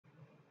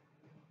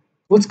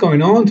What's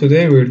going on?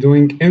 Today we're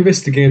doing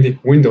investigating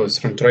Windows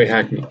from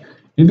TryHackMe.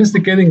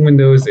 Investigating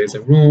Windows is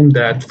a room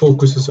that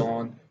focuses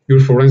on your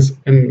forensic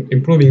and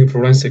improving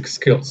forensic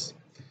skills.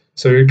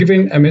 So you're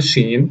given a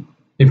machine,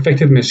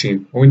 infected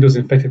machine, a Windows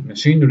infected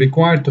machine, you're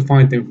required to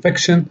find the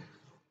infection,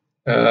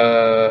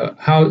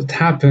 how it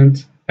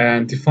happened,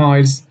 and the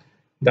files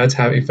that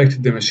have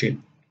infected the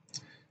machine.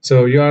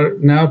 So you are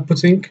now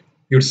putting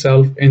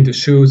yourself in the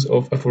shoes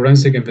of a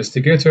forensic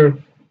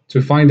investigator to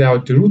find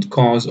out the root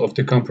cause of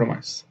the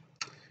compromise.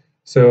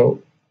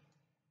 So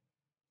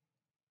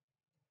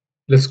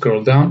let's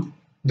scroll down,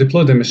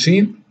 deploy the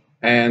machine,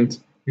 and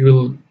you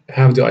will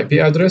have the IP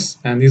address,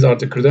 and these are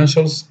the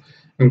credentials.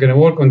 I'm going to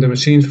work on the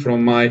machine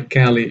from my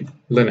Kali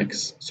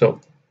Linux. So I'm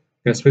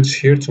going to switch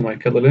here to my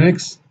Kali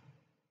Linux,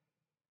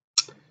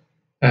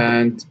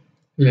 and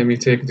let me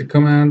take the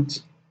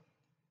command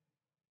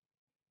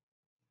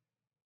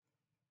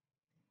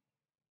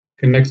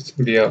connect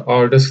via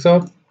our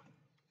desktop,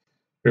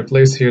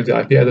 replace here the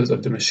IP address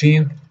of the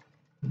machine,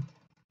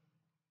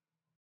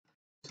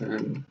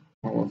 and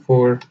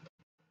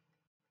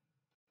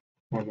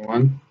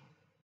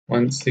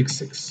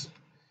 114.1.1.166.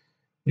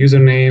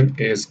 Username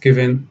is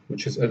given,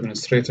 which is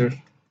administrator.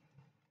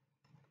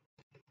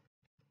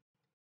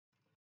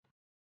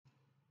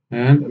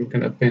 And I'm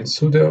going to append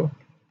sudo.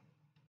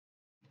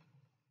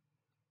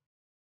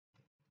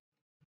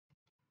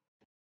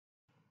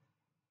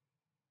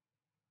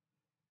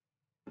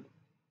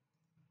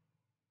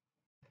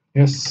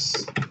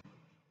 Yes.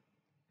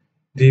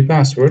 The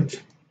password.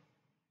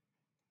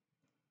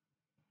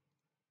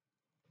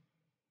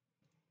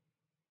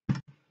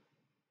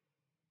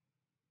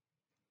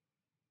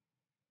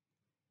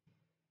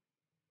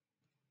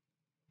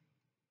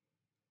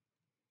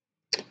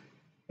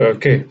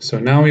 Okay, so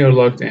now we are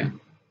logged in.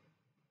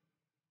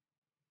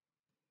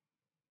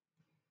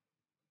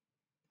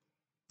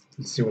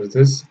 Let's see what it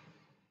is.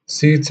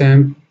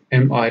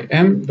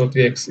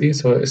 ctemp.mim.exe.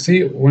 So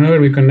see, whenever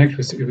we connect,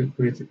 we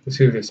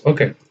see this.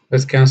 Okay,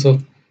 let's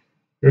cancel,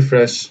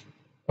 refresh.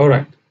 All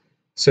right.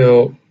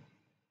 So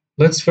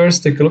let's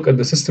first take a look at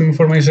the system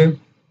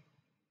information.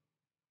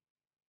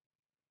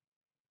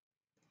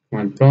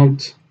 Command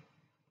prompt.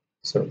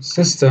 So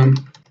system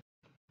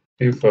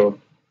info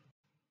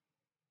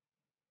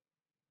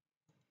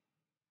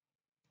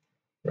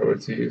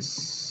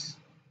properties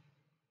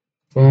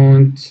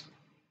font.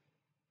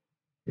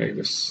 Make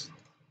this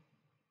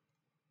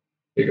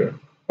bigger.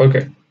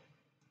 Okay.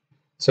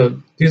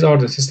 So these are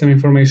the system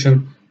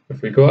information.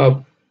 If we go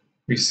up,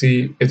 we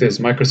see it is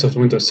Microsoft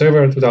Windows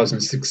Server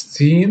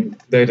 2016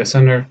 data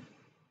center.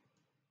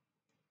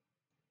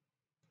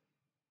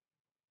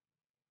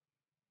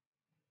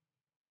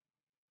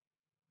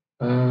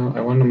 I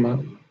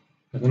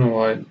don't know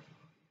why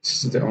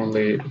this is the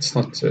only, it's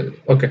not,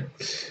 okay.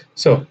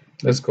 So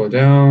let's go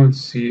down,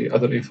 see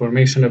other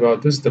information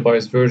about this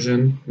device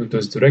version,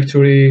 Windows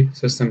directory,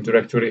 system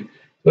directory.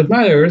 What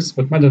matters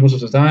most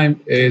of the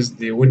time is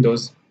the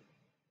Windows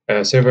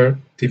server,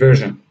 the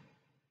version,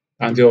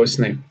 and the OS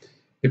name.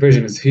 The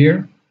version is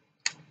here.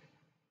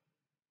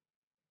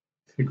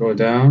 If you go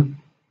down,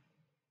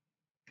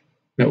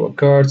 network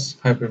cards,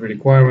 Hyper-V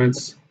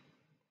requirements.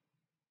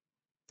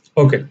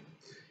 Okay,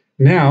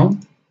 now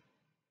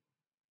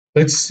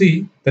let's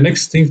see, the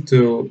next thing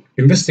to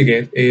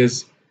investigate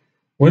is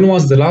when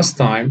was the last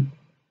time,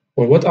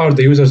 or what are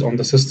the users on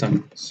the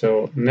system?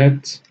 So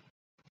net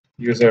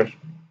user,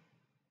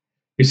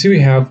 you see we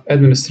have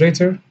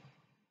administrator,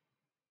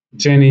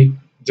 Jenny,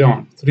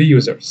 John, 3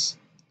 users.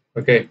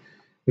 Okay,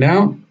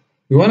 now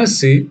we want to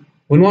see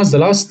when was the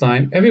last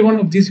time every one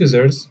of these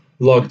users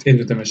logged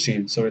into the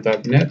machine. So we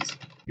type net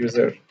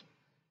user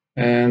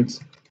and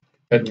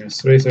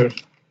administrator.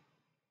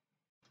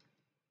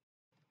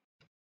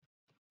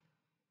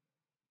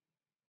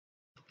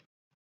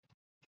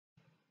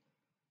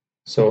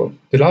 So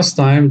the last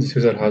time this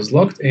user has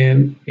logged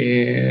in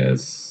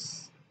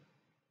is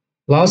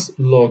last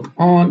log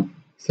on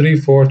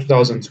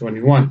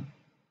 3/4/2021,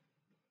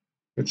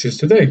 which is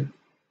today,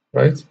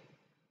 right?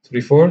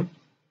 3/4,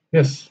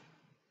 yes.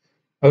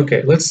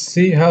 Okay, let's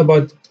see. How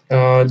about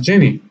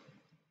Jenny?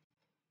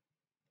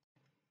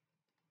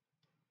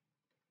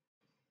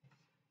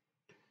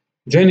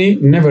 Jenny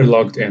never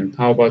logged in.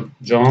 How about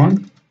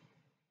John?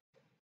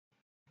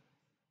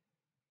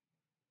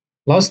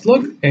 Last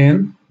log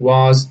in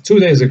was 2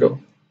 days ago.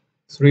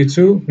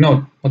 3/2,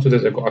 no, not 2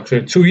 days ago,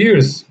 actually 2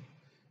 years.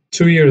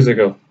 2 years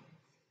ago.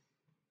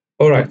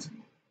 All right.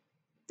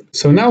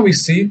 So now we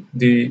see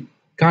the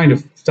kind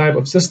of type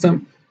of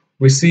system.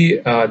 We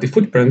see the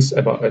footprints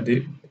about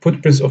the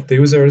footprints of the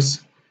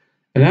users.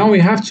 And now we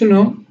have to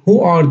know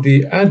who are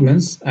the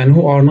admins and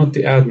who are not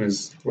the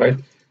admins, right?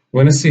 We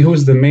want to see who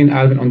is the main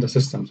admin on the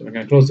system. So we're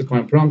going to close the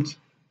command prompt.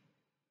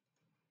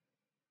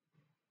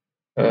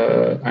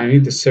 I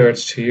need the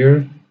search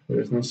here. There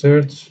is no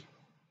search.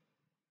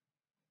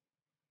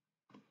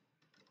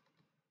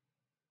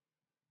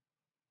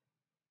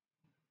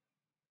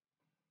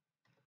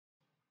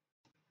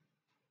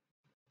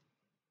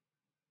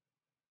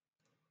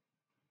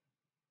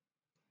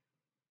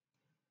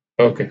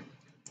 Okay,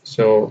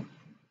 so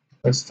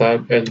Let's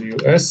type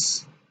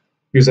LUS,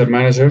 user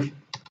manager.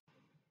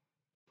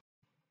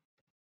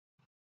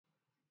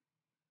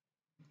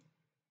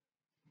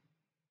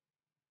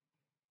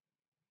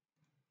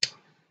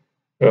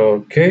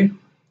 Okay,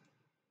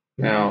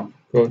 now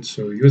go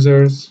to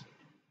users.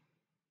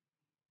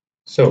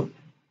 So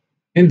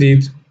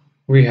indeed,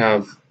 we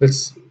have,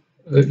 let's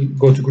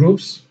go to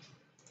groups,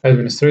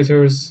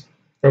 administrators,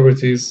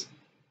 properties.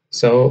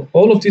 So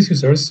all of these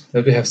users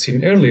that we have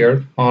seen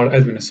earlier are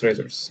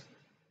administrators.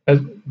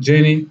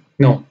 Jenny,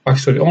 no,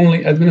 actually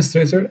only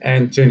administrator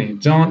and Jenny.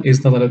 John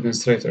is not an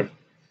administrator.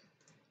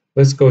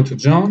 Let's go to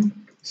John,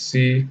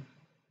 see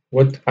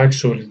what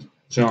actually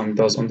John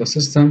does on the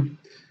system.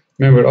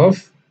 Member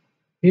of,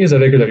 he is a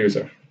regular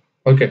user.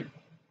 Okay.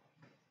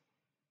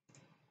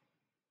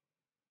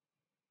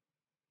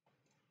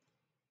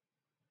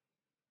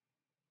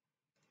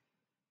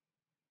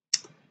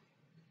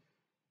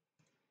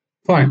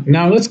 Fine.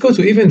 Now let's go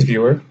to Event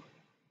Viewer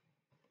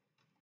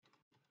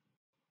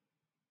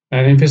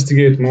and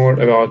investigate more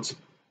about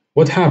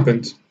what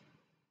happened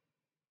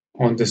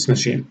on this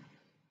machine.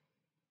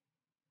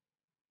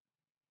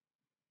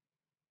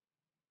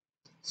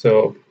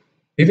 So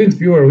Event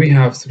Viewer, we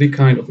have three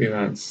kinds of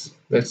events.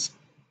 Let's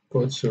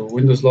go to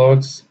Windows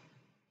logs.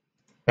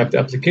 We have the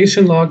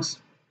application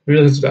logs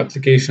related to the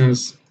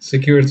application's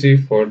security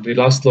for the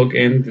last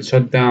login, the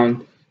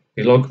shutdown,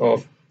 the log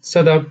of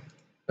setup,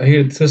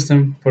 here the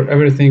system for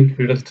everything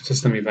related to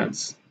system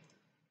events.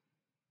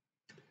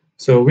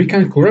 So we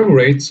can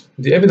corroborate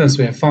the evidence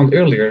we have found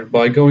earlier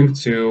by going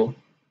to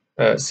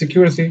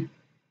security.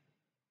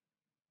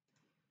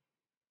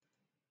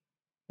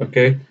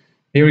 Okay,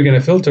 here we're going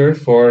to filter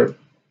for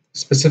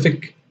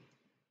specific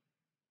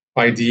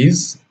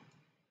IDs.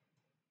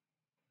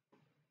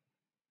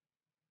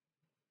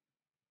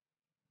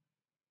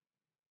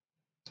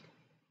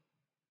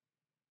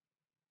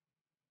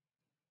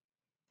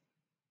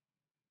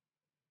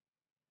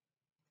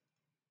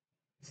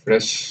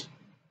 Fresh.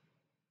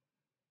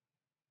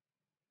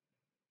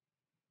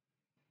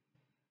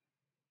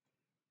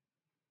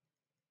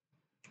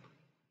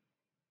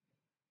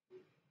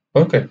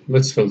 Okay,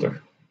 let's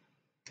filter.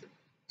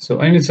 So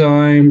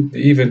anytime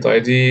the event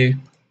ID,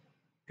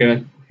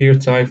 gonna here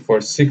type for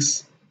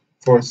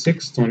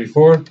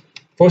 4624.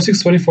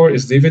 4624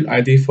 is the event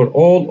ID for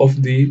all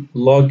of the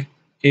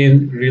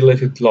login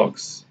related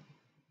logs.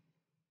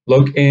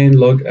 Log in,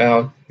 log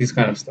out, this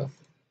kind of stuff.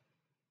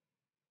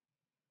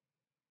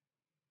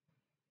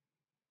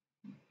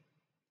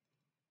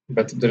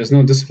 But there is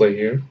no display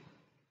here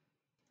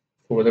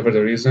for whatever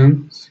the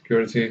reason.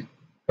 Security.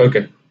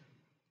 Okay,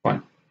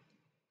 fine.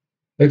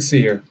 Let's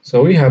see here.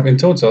 So we have in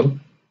total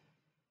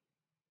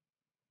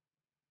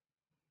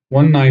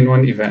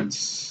 191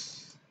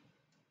 events.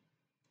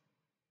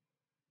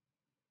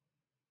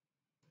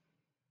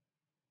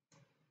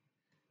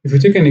 If we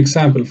take an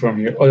example from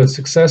here, audit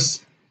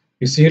success,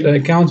 you see the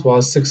account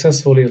was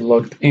successfully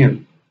logged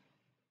in.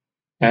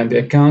 And the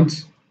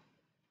account,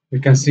 we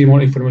can see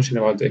more information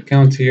about the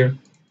account here.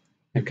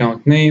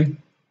 Account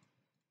name.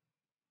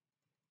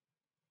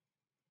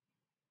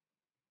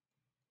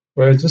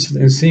 We're interested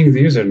in seeing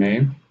the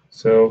username.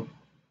 So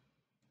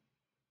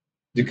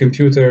the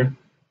computer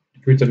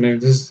name,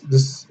 this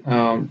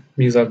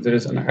means that there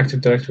is an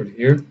active directory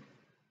here.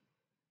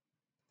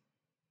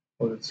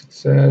 Audit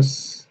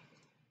success.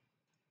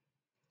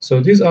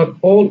 So these are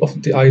all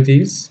of the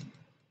IDs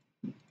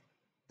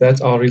that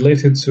are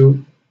related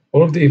to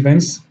all of the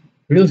events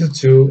related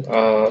to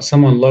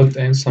someone logged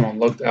in, someone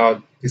logged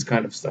out, this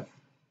kind of stuff.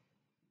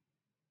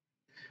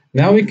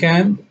 Now we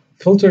can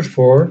filter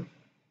for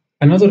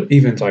another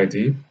event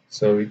ID.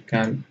 So we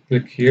can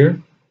click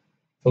here,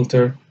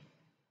 filter.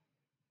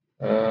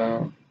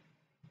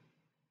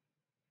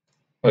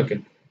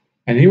 Okay,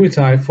 and here we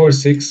type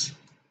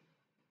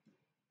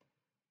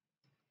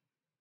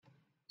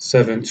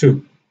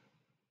 4672.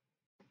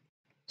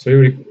 So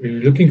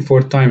we're looking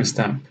for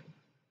timestamp.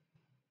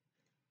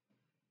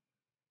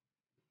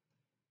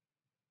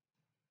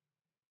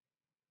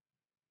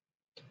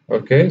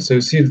 Okay, so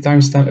you see the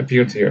timestamp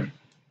appeared here.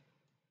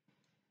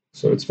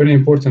 So it's very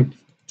important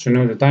to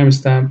know the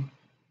timestamp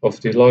of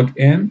the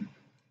login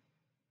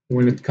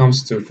when it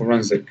comes to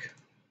forensic.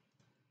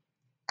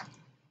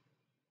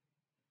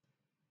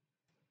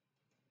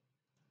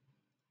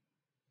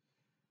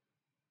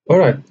 All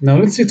right, now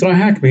let's see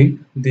TryHackMe,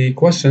 the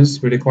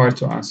questions we require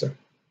to answer.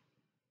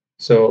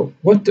 So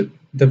what is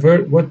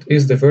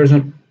the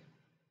version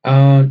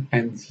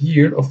and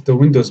year of the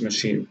Windows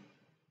machine?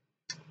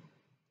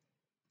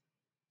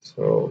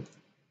 So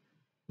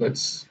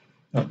let's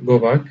go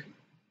back,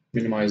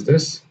 minimize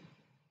this.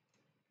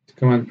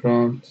 Command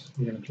prompt,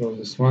 I'm going to close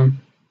this one.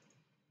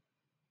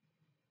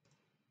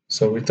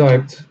 So we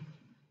typed, I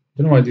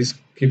don't know why this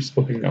keeps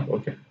popping up.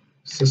 Okay,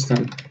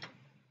 system.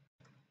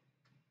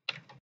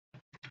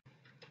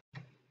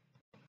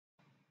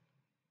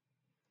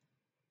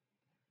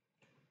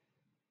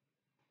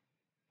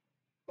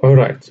 All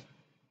right.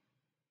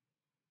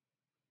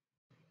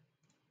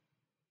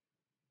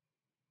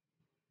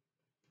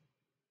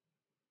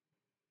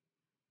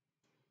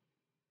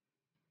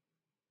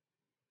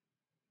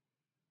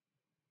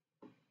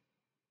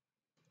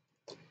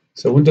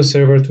 So Windows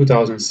Server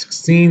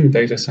 2016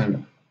 data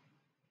center.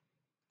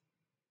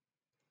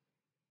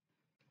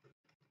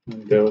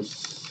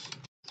 Windows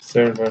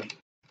Server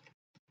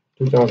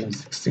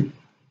 2016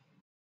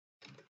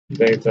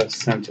 data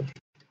center.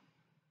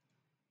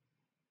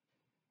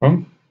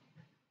 Wrong?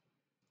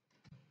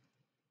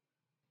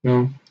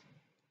 No.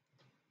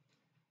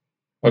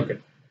 Okay.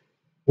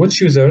 Which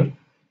user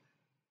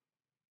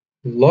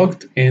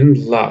logged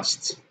in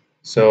last?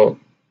 So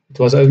it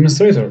was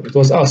administrator. It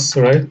was us,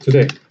 right?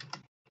 Today.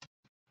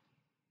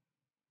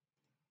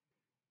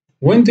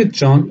 When did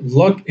John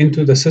log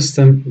into the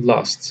system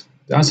last?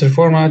 The answer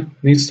format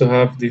needs to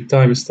have the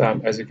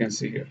timestamp, as you can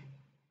see here.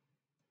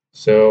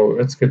 So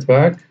let's get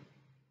back.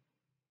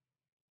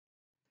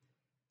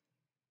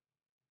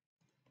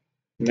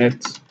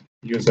 Net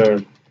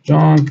user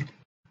John.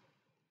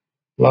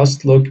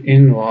 Last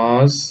login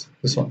was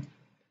this one.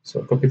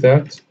 So copy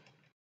that.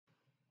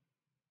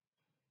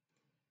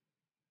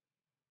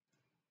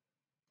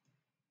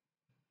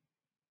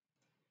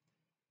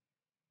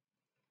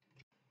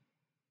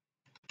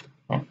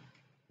 Oh,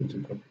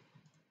 didn't copy.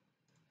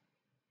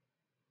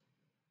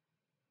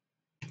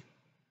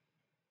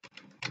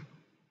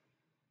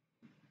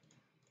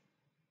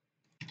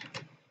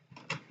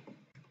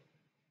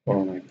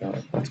 Oh my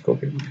god, that's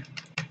copied.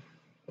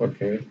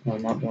 Okay,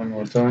 one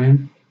more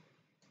time.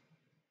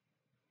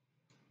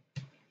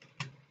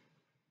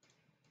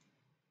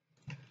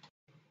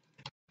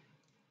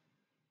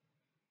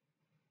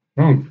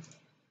 Wrong.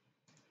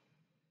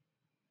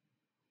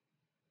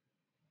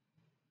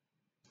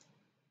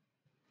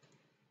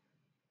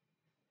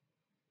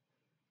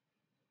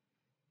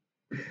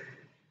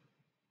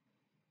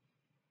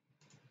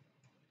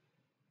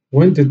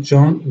 When did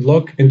John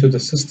log into the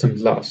system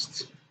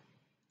last?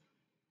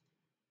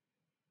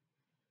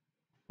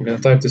 I'm gonna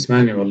type this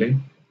manually.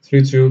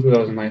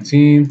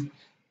 3/2/2019.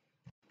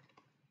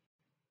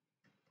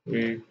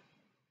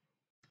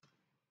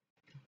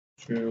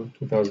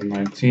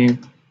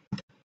 3/2/2019.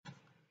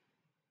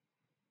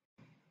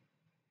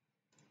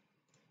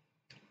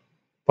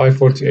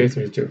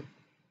 5:48:32.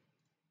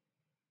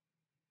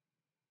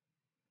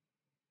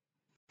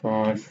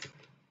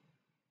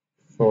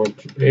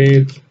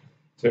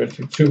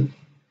 5:48:32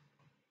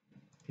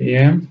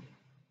 p.m.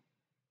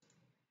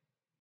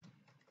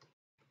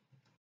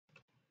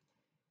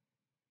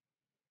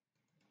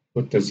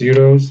 Put the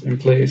zeros in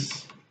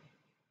place.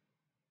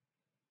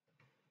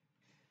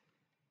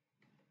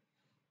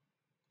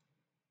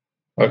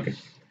 Okay.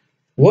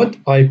 What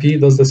IP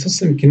does the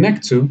system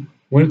connect to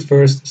when it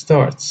first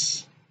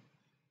starts?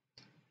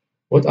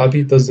 What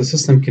IP does the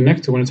system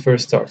connect to when it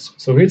first starts?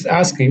 So it's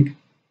asking,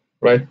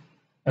 right?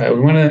 We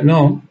want to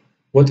know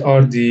what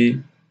are the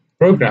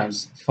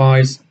programs,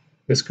 files,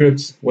 the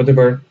scripts,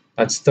 whatever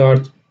that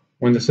start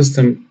when the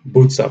system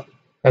boots up.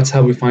 That's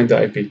how we find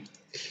the IP.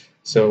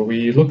 So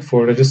we look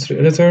for registry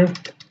editor,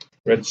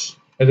 reg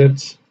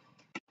edit,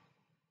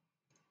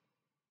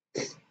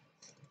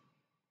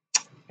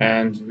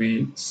 and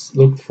we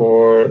look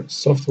for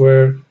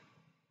software.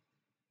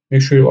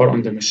 Make sure you are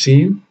on the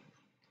machine,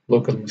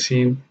 local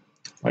machine,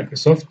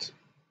 Microsoft.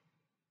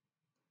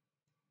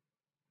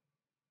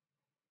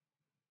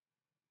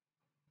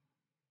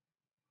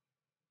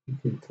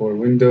 Looking for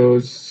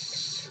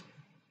Windows,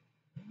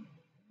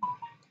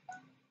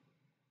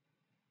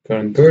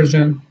 current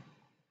version,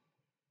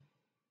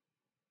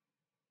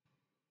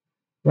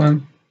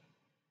 run.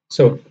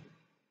 So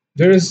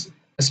there is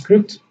a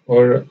script,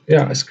 or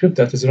a script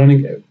that is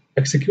running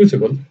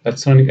executable,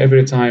 that's running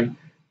every time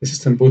the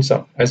system boots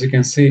up. As you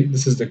can see,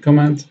 this is the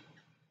command,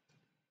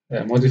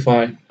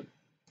 modify.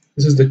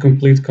 This is the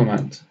complete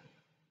command.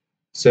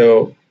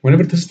 So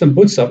whenever the system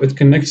boots up, it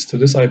connects to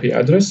this IP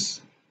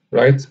address,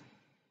 right?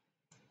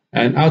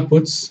 And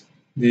outputs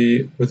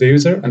with the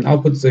user, and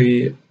outputs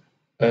the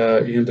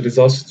the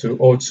results to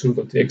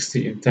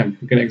o2.txt in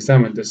temp. You can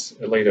examine this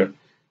later,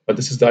 but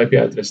this is the IP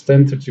address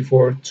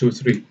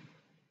 10.34.2.3.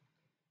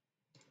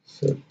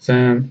 So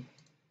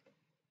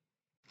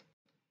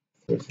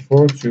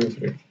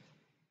 10.34.2.3.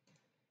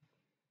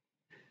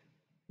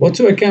 What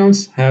two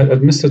accounts had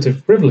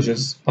administrative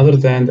privileges other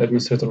than the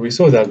administrator? We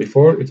saw that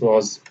before. It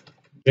was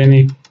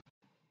Jenny,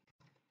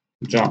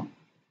 John.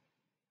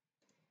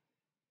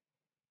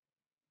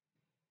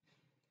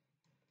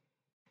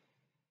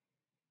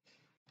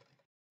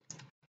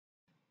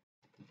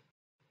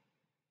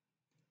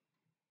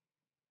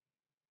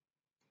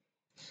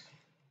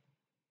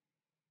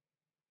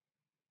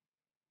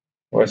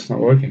 Why it's not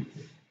working?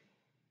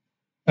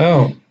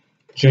 Oh,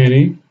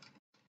 Jenny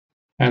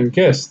and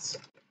guest.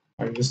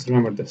 I just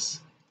remembered this.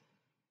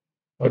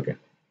 Okay.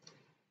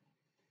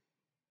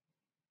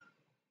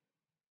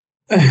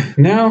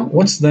 Now,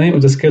 what's the name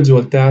of the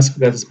scheduled task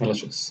that is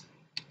malicious?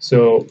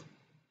 So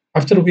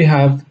after we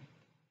have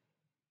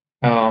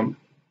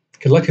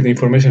collected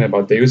information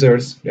about the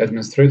users, the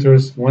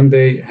administrators, when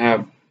they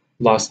have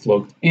last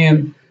logged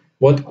in,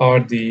 what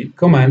are the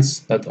commands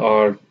that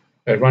are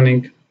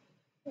running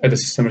at the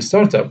system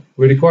startup?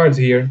 We required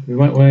here, we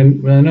want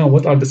to know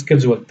what are the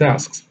scheduled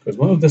tasks, because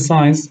one of the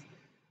signs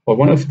or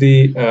one of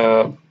the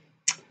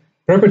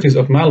properties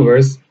of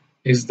malwares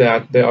is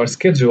that they are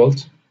scheduled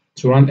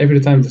to run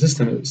every time the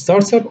system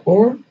starts up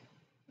or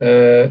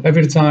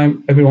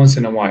every once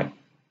in a while.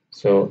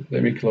 So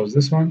let me close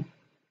this one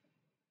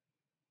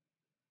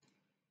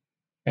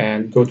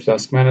and go to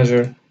Task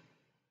Manager.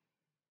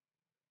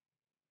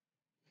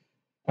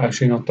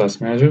 Actually, not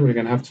Task Manager. We're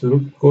going to have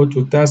to go to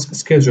Task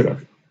Scheduler.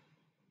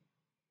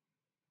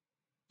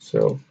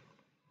 So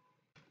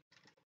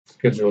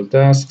schedule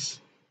tasks.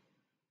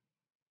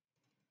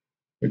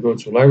 We go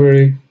to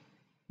Library,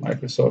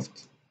 Microsoft.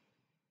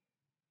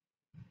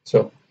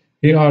 So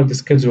here are the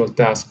scheduled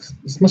tasks.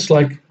 It's much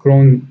like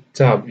Chrome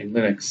tab in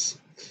Linux.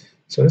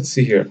 So let's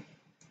see here.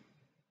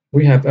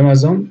 We have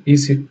Amazon,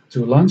 easy to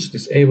launch,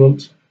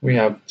 disabled. We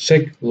have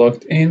check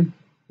logged in,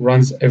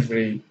 runs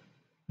every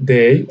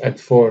day at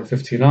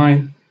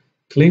 4:59.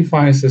 Clean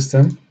file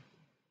system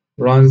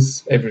runs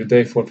every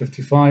day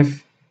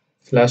 4:55.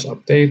 Flash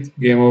update,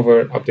 game over,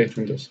 update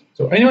Windows.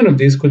 So any one of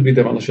these could be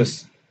the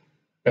malicious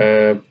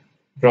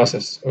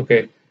process.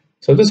 Okay,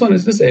 so this one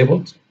is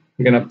disabled.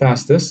 I'm gonna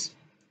pass this.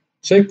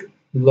 Check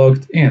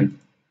logged in.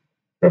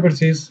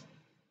 Properties.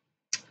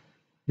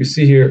 We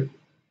see here,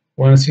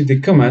 when I see the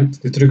command,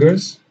 the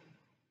triggers,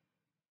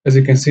 as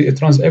you can see,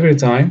 it runs every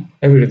time,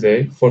 every day,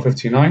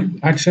 4:59.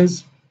 Actions,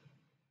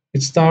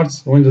 it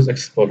starts Windows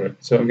Explorer.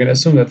 So I'm going to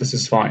assume that this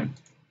is fine.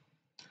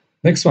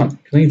 Next one,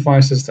 clean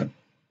file system.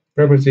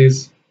 Properties,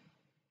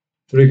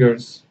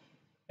 triggers,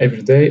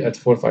 every day at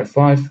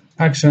 4:55.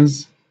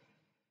 Actions.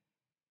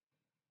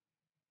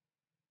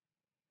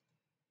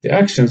 The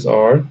actions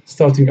are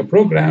starting a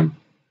program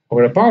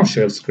or a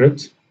PowerShell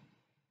script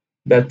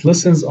that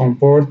listens on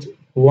port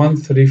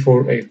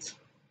 1348.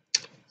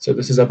 So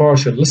this is a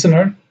PowerShell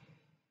listener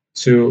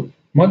to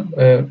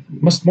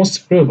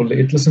most probably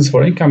it listens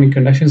for incoming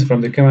connections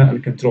from the command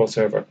and control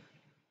server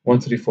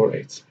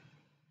 1348.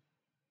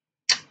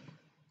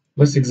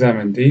 Let's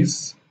examine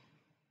these.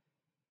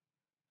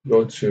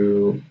 Go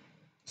to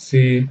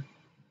C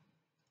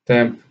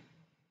temp.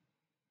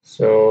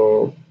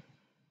 So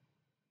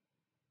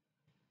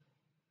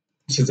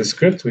this is the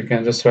script. We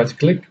can just right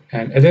click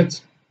and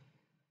edit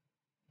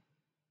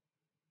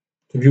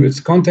to view its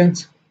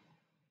content.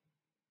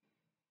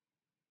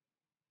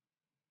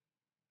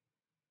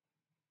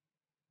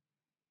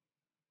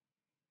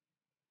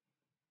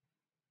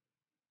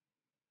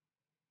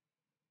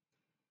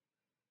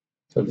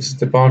 So this is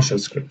the PowerShell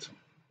script.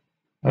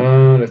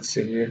 Let's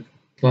see here.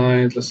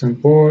 Client,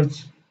 listen port,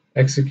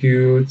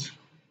 execute.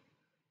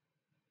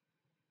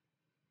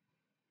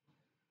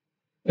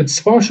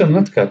 It's PowerShell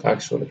netcat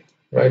actually,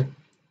 right?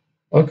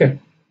 Okay.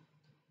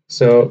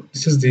 So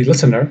this is the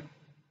listener,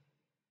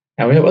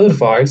 and we have other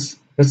files.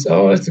 Let's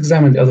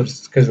examine the other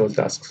scheduled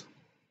tasks.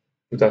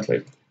 Do that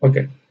later.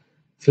 Okay.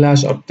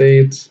 Flash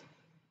update,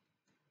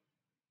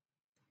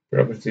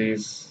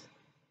 properties,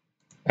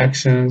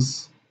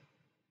 actions,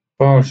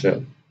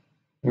 PowerShell,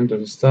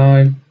 Windows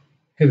style,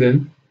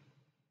 hidden,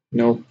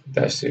 no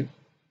 -c.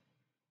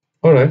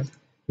 All right,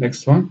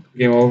 next one,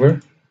 game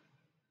over.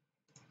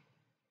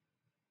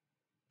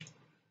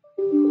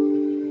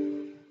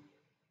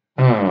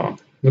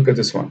 Look at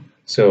this one.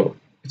 So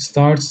it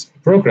starts a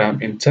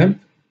program in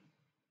temp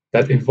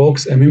that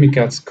invokes a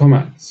Mimikatz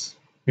command.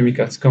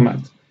 Mimikatz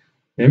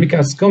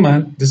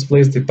command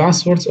displays the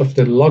passwords of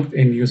the logged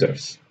in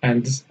users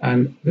and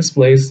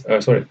displays,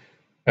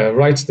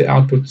 writes the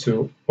output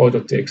to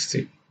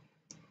o.txt.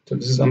 So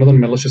this is another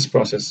malicious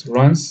process.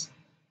 Runs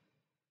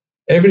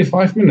every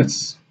 5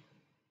 minutes.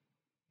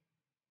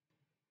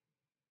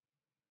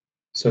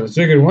 So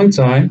trigger one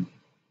time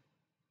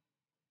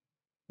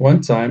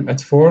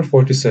at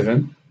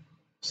 4:47,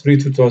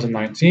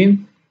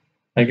 3/2019.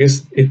 I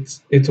guess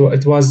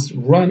it was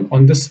run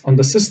on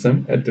the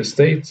system at the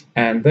state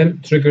and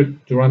then triggered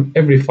to run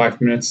every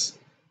 5 minutes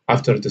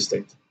after the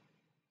state.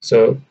 So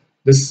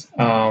this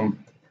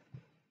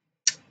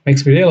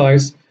makes me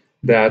realize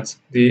that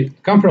the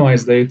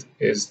compromise date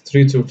is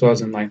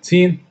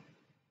 3/2019,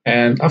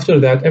 and after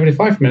that, every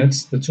 5 minutes,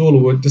 the tool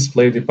would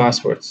display the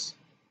passwords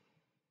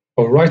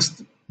or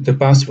writes the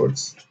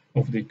passwords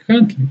of the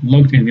currently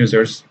logged in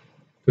users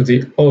to the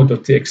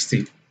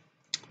o.txt.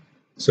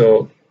 So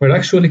we're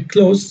actually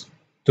close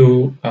to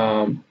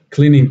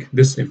cleaning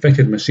this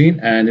infected machine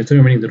and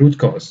determining the root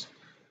cause.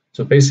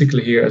 So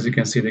basically here, as you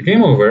can see, the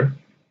game over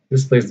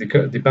displays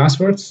the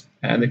passwords,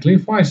 and the clean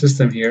file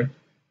system here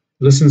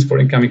listens for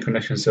incoming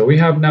connections. So we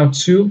have now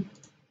two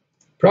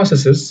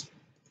processes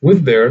with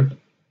their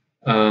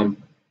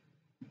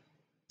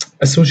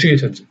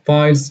associated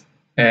files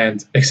and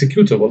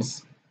executables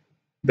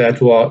that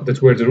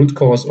were the root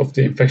cause of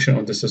the infection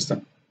of the system.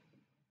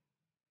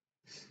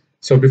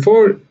 So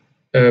before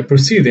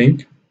proceeding,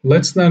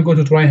 let's now go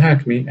to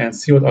TryHackMe and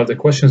see what are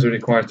the questions we're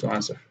required to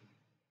answer.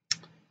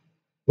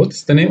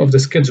 What's the name of the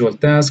scheduled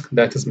task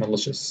that is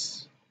malicious?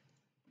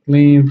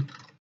 Clean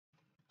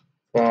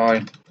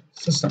file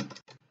system.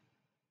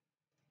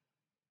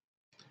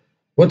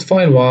 What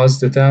file was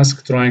the task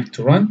trying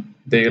to run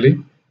daily?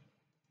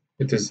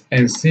 It is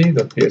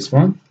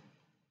nc.ps1.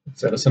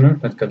 It's a listener,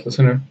 netcat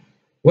listener.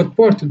 What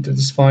port did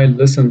this file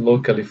listen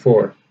locally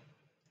for?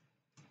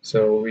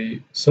 So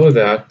we saw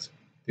that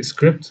the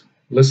script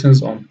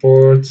listens on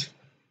port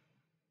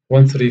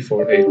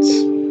 1348.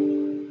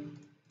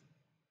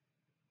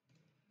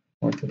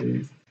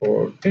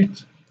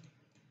 1348.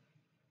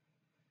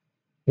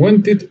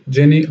 When did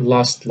Jenny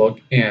last log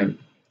in?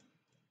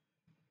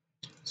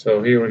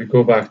 So here we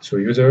go back to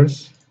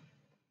users,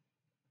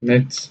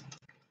 net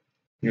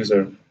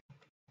user.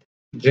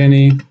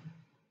 Jenny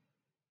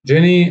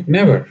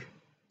never.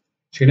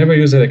 She never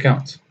used her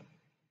account.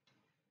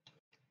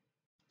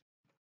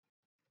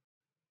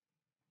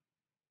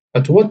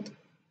 At what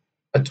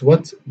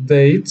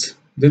date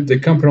did the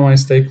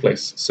compromise take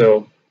place?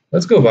 So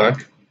let's go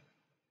back.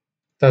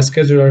 Task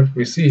scheduler,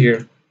 we see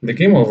here the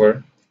game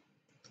over.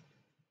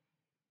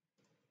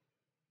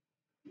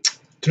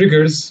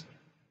 Triggers,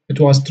 it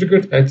was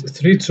triggered at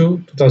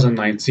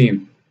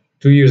 3/2/2019,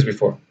 2 years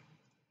before,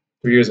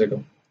 2 years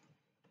ago.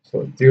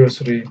 So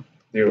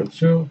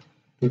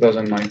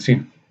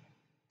 03/02/2019.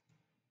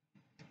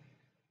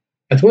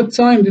 At what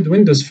time did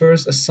Windows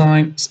first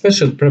assign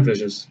special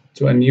privileges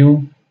to a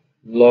new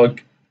log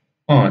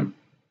on?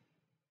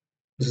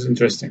 This is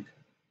interesting.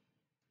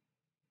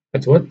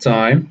 At what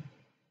time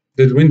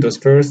did Windows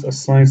first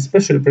assign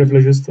special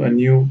privileges to a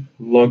new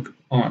log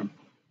on?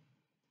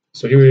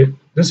 So here,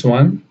 this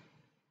one,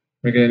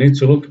 we're going to need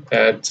to look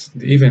at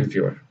the event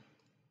viewer.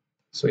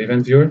 So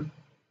event viewer,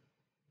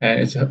 and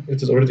it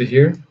is already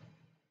here.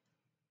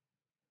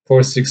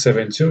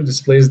 4672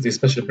 displays the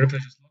special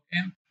privileges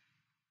login.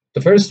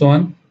 The first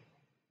one,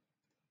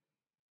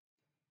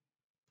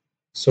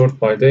 sort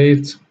by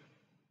date.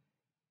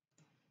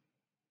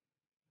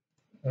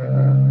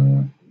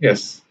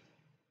 Yes.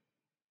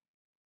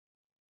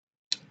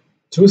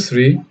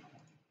 2.3.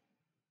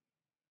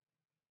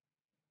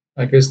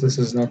 I guess this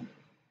is not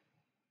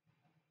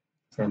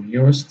from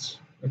newest.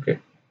 Okay.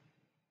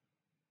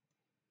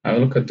 I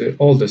will look at the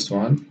oldest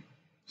one.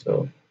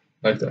 So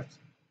like that.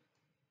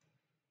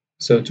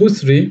 So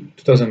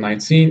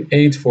 2/3/2019,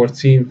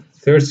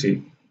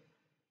 8/14/30.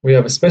 We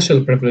have a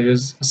special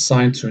privileges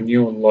assigned to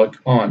new log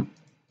on.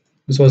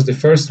 This was the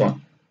first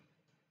one.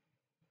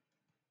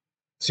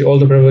 See, all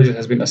the privileges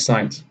have been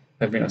assigned.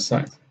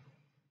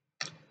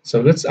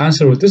 So let's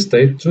answer with this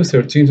date,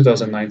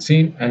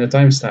 2/13/2019, and the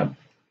timestamp.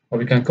 Or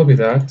we can copy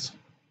that.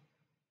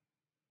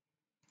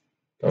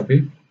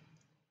 Copy.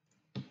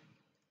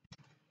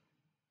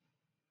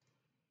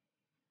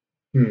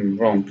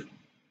 Wrong.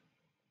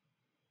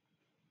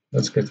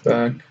 Let's get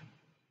back.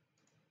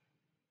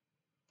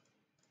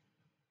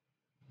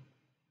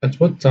 At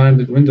what time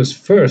did Windows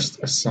first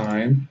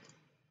assign?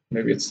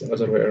 Maybe it's the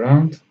other way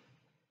around.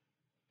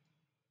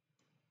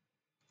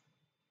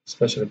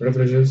 Special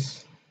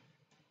privileges.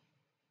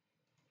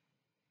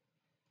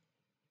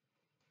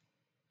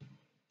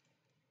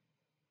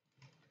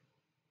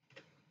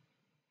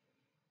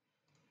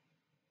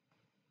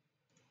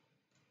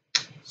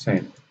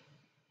 Same.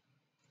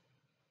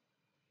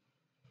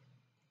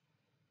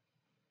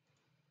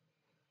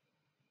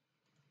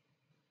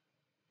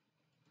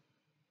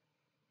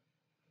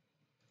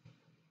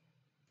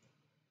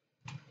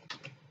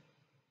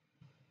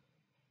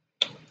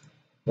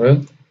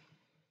 Well,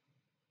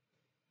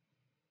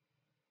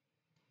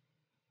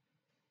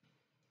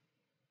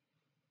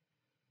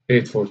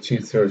 eight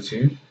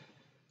 14/30.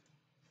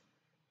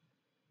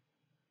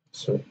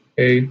 So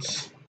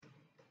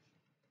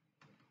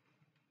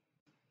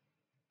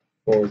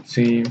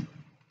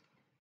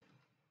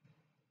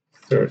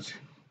 8/14/30.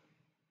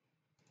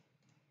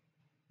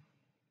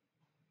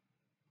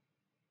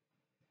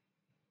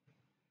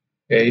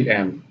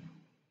 AM.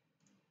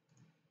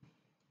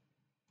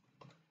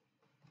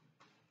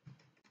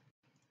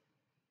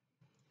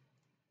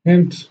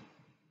 And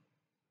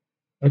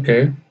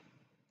okay,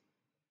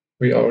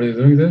 we are already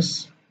doing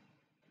this.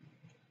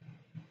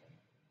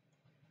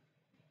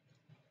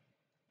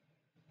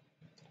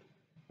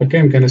 Okay,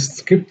 I'm gonna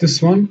skip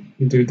this one.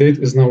 The date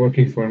is not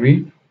working for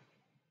me.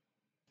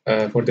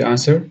 For the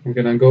answer, I'm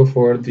gonna go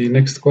for the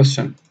next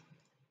question.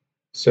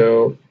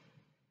 So,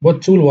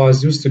 what tool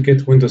was used to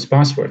get Windows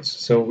passwords?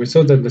 So we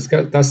saw that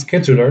that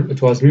scheduler, it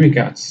was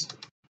Mimikatz.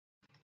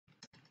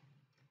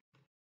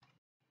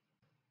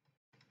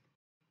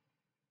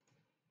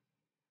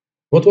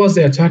 What was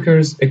the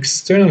attacker's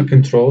external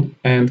control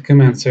and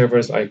command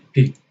server's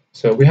IP?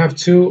 So we have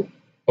two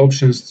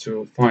options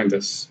to find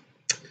this.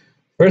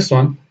 First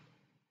one,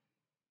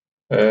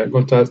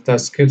 go to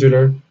task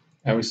scheduler,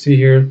 and we see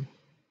here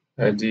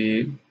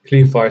the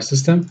clean file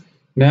system.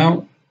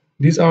 Now,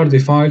 these are the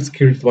files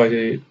created by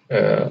the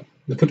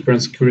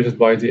footprints created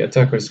by the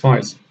attacker's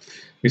files.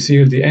 We see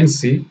here the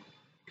NC.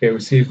 Okay, we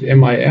see the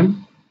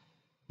MIM,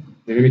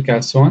 the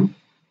Mimikatz one,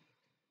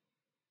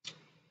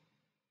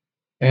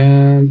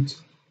 and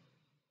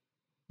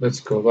let's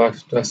go back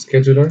to task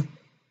scheduler.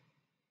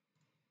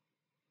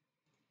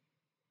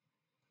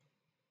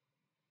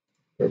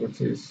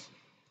 Properties.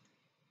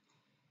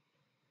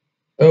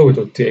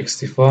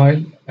 O.txt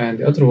file, and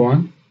the other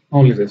one,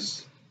 only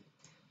this.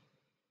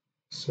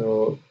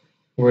 So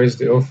where is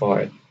the O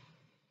file?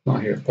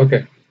 Not here.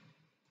 Okay.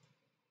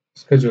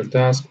 Schedule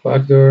task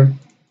backdoor.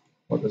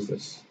 What is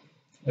this?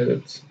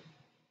 edit.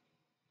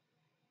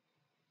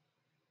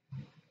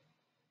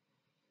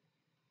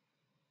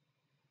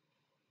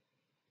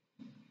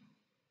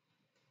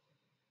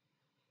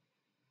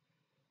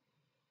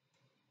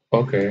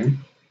 Okay,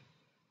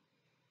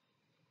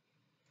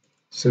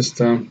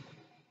 system.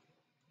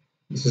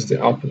 This is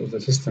the output of the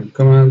system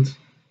command.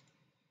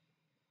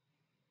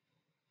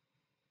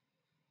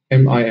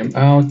 MIM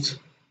out.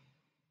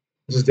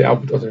 This is the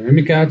output of the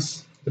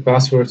mimikatz, the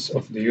passwords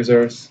of the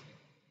users.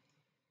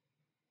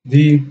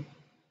 D.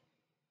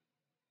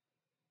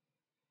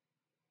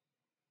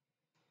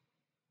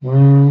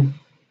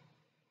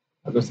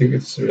 I don't think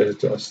it's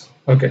related to us.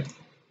 Okay.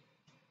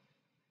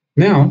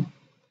 Now,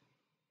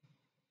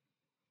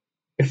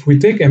 if we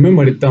take a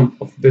memory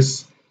dump of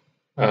this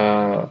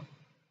uh,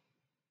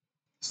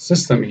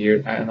 system here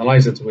and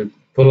analyze it with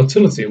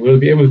volatility, we'll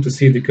be able to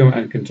see the command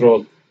and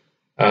control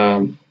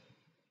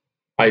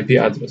IP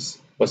address.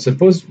 But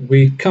suppose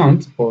we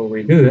can't or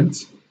we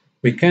didn't,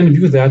 we can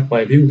view that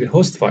by viewing the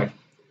host file.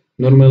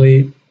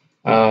 Normally,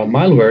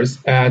 malwares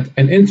add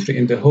an entry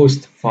in the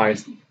host file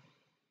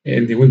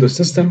in the Windows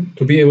system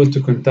to be able to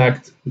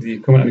contact the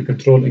command and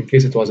control in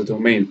case it was a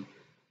domain.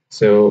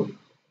 So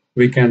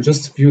we can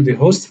just view the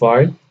host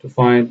file to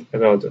find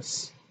about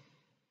this.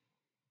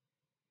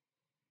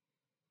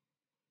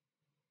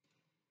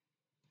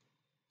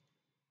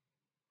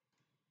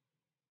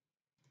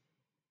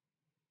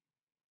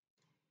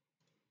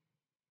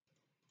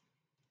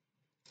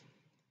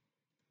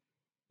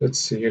 Let's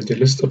see here the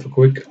list of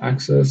quick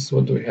access.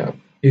 What do we have?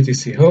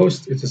 etc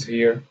host, it is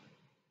here.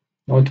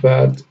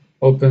 Notepad,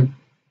 open.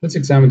 Let's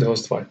examine the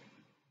host file.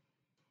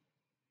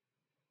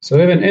 So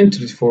we have an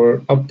entry for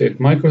update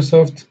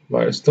Microsoft,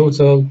 virus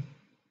total,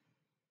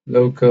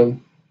 local.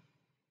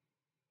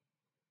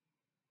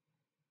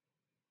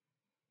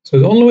 So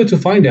the only way to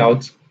find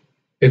out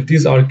if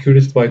these are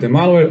curated by the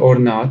malware or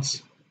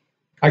not,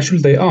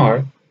 actually they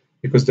are,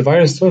 because the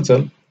virus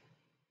total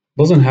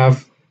doesn't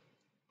have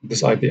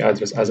this IP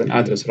address as an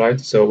address, right?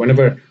 So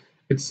whenever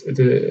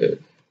the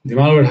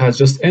malware has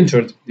just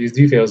entered these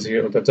details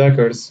here of the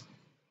attackers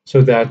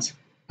so that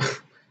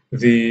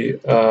the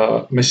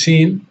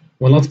machine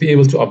will not be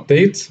able to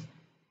update,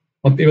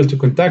 not be able to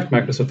contact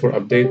Microsoft for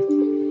update,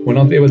 will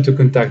not be able to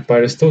contact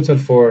VirusTotal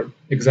for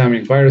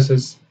examining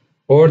viruses,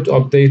 or to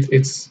update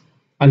its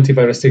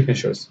antivirus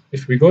signatures.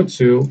 If we go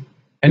to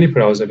any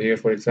browser here,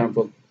 for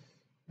example,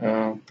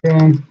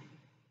 Chrome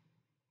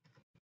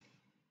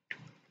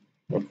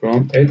or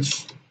Chrome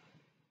Edge,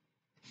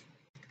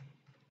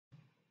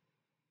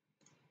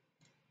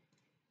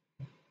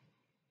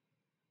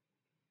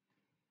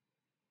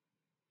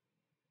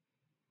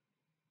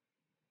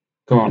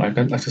 come on, I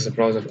can't access the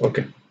browser.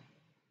 Okay,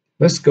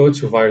 let's go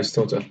to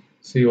VirusTotal,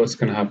 see what's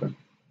going to happen.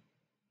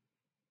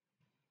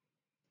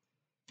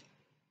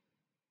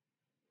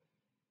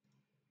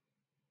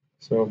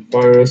 So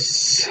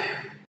virus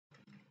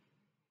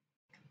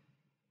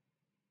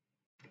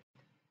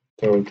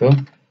total.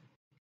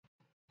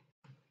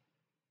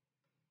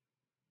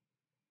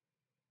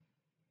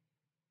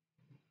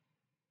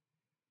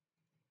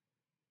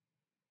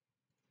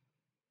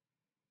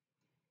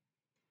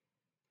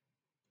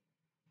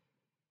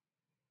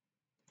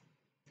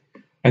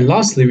 And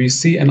lastly, we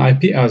see an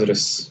IP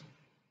address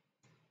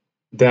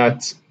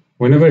that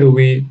whenever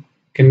we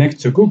connect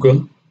to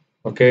Google,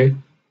 okay,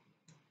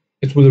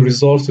 it will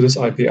resolve to this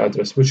IP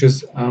address, which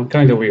is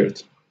kind of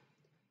weird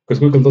because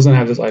Google doesn't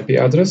have this IP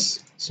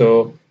address.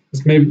 So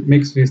this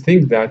makes me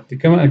think that the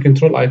command and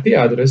control IP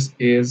address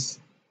is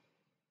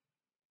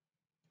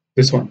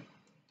this one.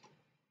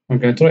 I'm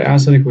going to try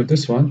answering with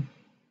this one.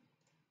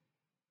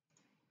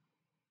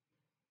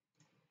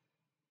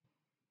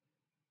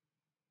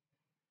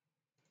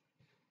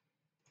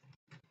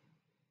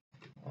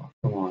 Oh,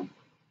 come on.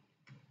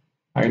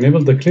 I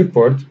enabled the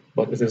clipboard,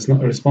 but it is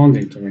not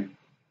responding to me.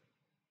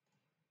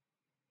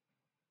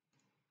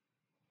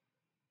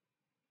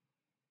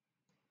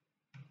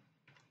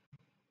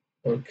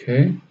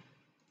 Okay.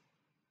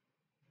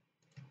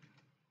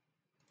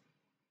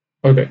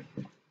 Okay.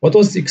 What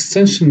was the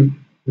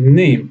extension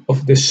name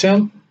of the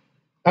shell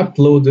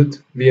uploaded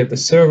via the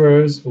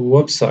server's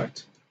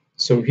website?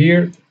 So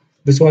here,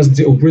 this was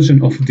the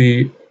origin of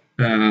the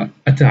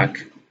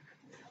attack.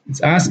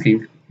 It's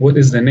asking what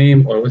is the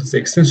name or what's the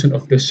extension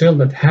of the shell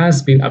that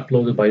has been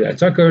uploaded by the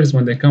attackers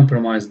when they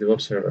compromise the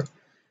web server.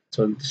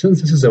 So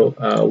since this is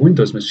a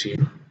Windows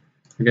machine,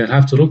 we're going to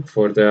have to look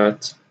for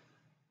that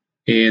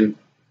in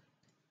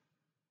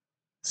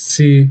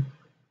C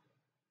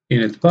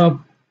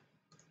initpub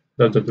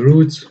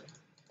root.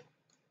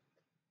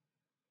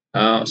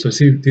 So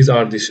see, these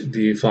are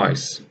the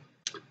files.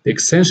 The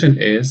extension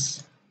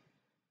is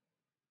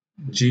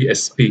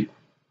GSP.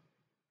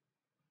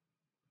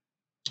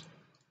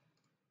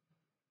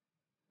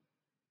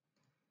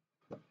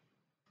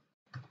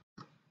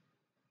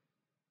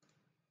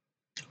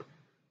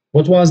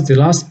 What was the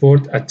last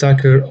port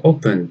attacker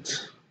opened?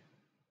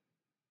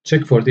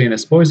 Check for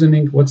DNS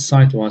poisoning. What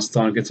site was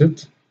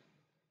targeted?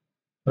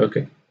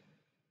 Okay.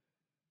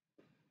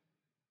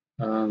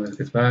 Let's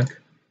get back.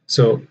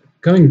 So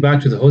coming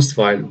back to the host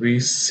file, we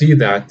see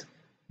that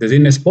the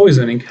DNS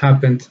poisoning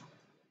happened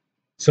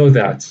so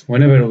that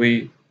whenever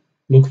we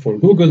look for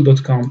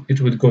google.com, it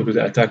would go to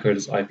the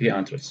attacker's IP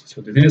address.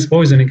 So the DNS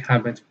poisoning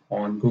happened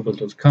on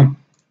google.com.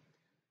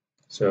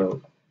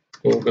 So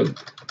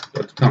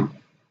google.com.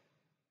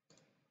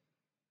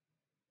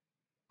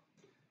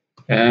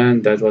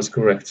 And that was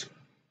correct.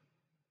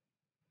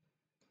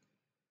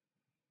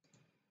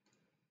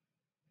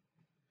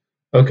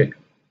 Okay,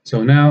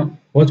 so now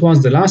what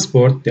was the last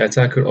port the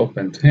attacker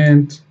opened?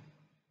 Hint,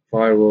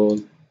 firewall.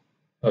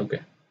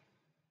 Okay.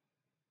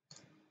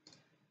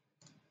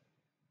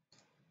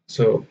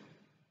 So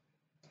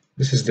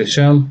this is the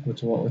shell,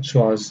 which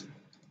was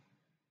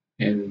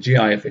in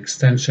GIF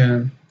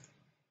extension,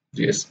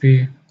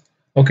 GSP.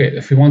 Okay,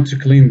 if we want to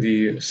clean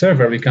the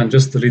server, we can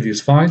just delete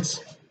these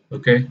files.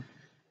 Okay,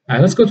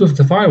 and let's go to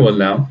the firewall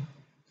now.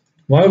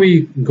 Why are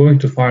we going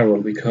to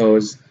firewall?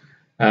 Because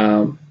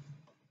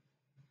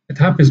it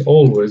happens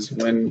always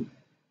when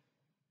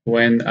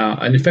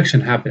an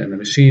infection happens in the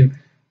machine,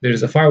 there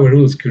is a firewall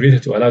rules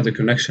created to allow the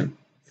connection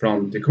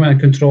from the command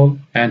and control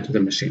and to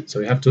the machine. So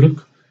you have to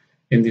look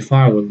in the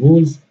firewall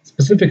rules,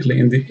 specifically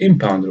in the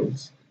inbound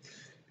rules,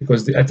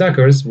 because the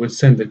attackers will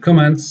send the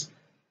commands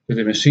to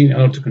the machine in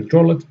order to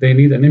control it. They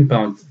need an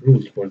inbound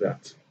rule for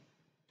that.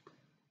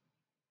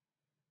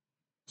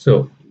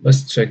 So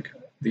let's check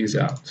these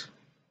out.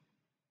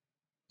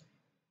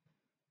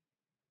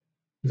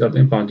 These are the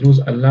inbound rules.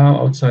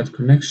 Allow outside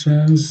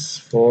connections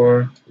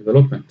for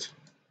development.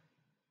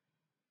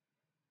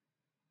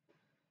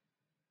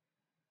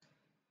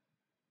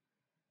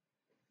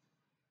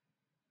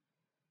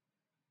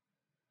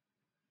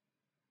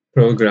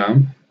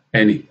 Program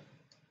any.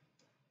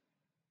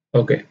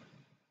 Okay.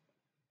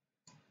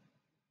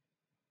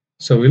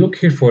 So we look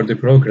here for the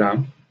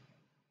program.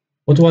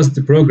 What was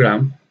the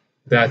program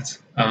that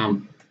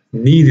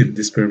needed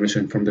this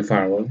permission from the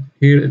firewall?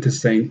 Here it is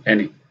saying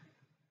any.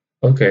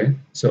 Okay,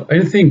 so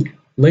anything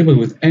labeled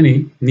with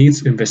any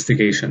needs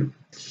investigation.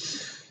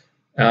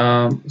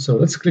 So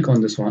let's click on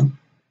this one.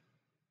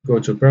 Go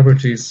to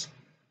properties.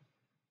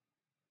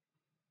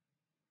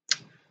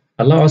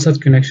 Allow outside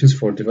connections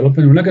for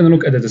development. We're not going to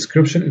look at the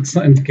description. It's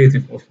not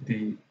indicative of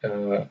the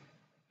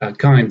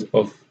kind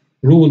of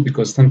rule,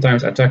 because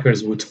sometimes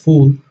attackers would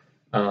fool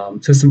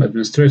system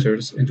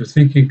administrators into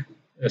thinking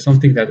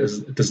something that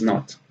it is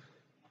not.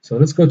 So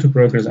let's go to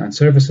programs and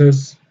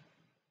services.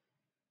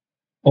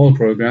 All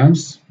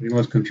programs,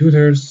 remote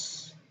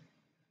computers,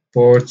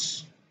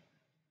 ports,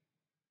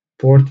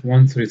 port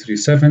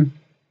 1337.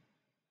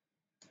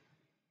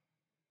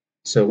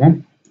 So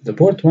the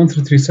port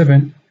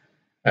 1337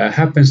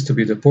 happens to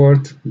be the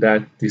port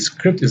that the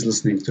script is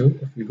listening to.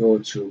 If we go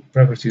to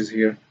properties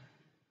here,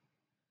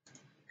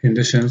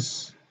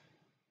 conditions,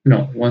 no,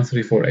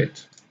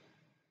 1348.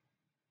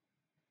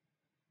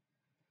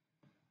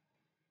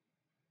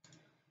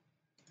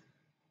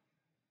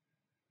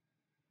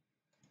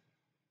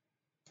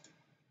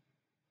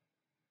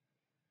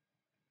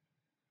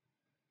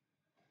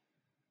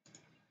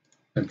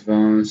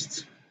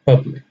 Advanced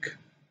public.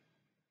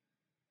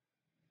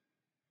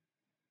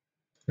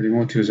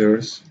 Remote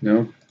users,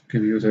 no,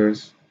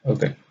 computers.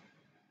 Okay.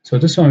 So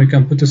this one, we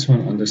can put this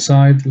one on the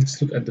side.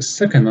 Let's look at the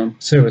second one,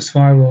 service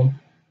firewall.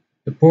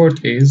 The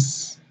port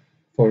is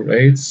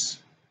 48.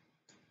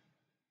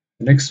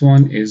 The next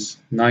one is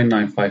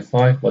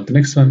 9955, but the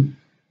next one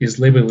is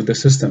labeled with the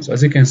system. So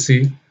as you can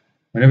see,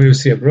 whenever you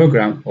see a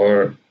program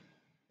or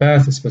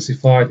path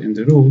specified in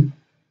the rule,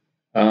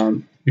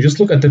 you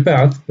just look at the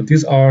path, but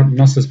these are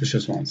not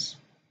suspicious ones.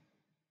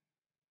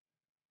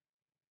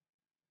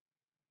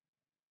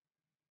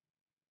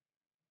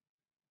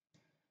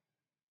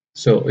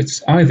 So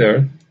it's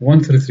either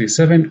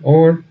 1337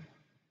 or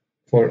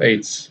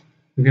 48.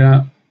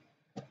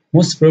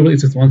 Most probably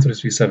it's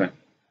 1337.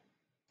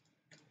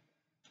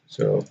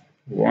 So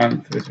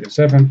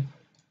 1337.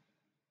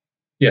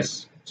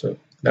 Yes, so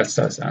that's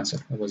the answer.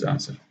 That was the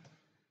answer.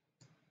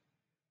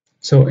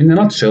 So in a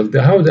nutshell,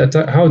 how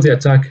the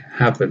attack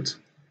happened.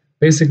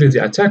 Basically,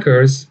 the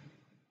attackers,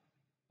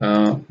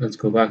 let's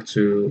go back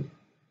to,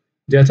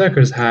 the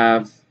attackers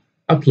have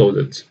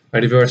uploaded a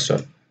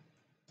reversal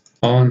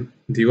on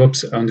the web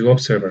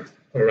server.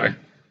 All right,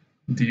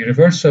 the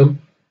reversal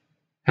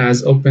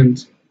has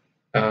opened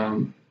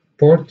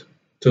port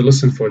to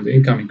listen for the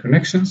incoming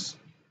connections,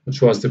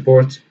 which was the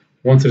port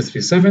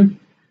 1337,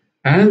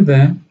 and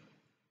then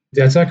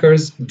the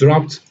attackers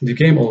dropped the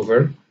game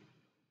over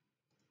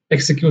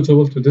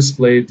executable to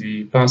display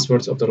the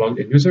passwords of the logged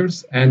in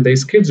users, and they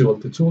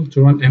scheduled the tool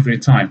to run every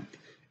time,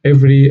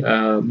 every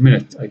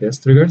minute, I guess,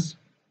 triggers,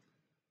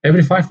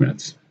 every 5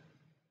 minutes.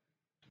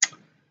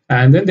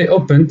 And then they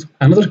opened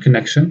another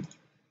connection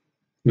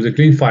with a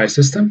clean file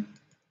system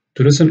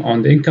to listen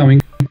on the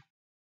incoming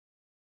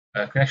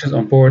connections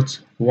on port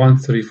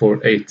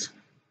 1348.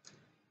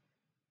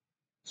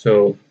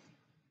 So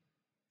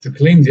to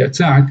clean the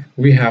attack,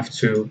 we have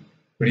to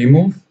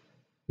remove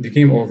the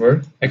game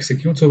over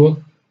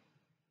executable.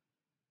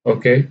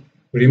 Okay,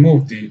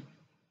 remove the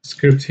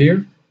script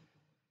here,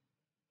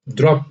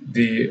 drop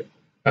the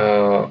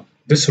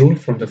this rule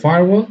from the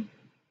firewall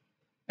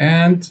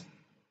and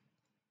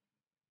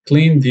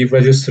clean the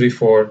registry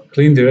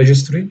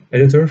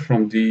editor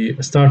from the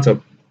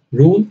startup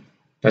rule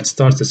that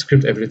starts the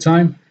script every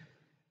time.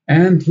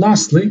 And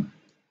lastly,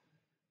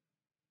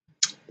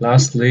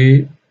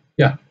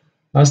 yeah,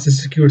 lastly,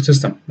 secure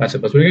system. That's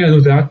it. But we're gonna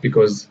do that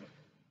because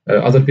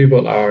other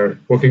people are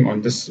working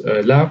on this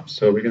lab,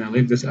 so we're gonna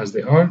leave this as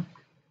they are.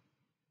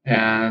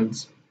 And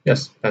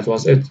yes, that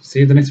was it. See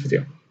you in the next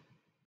video.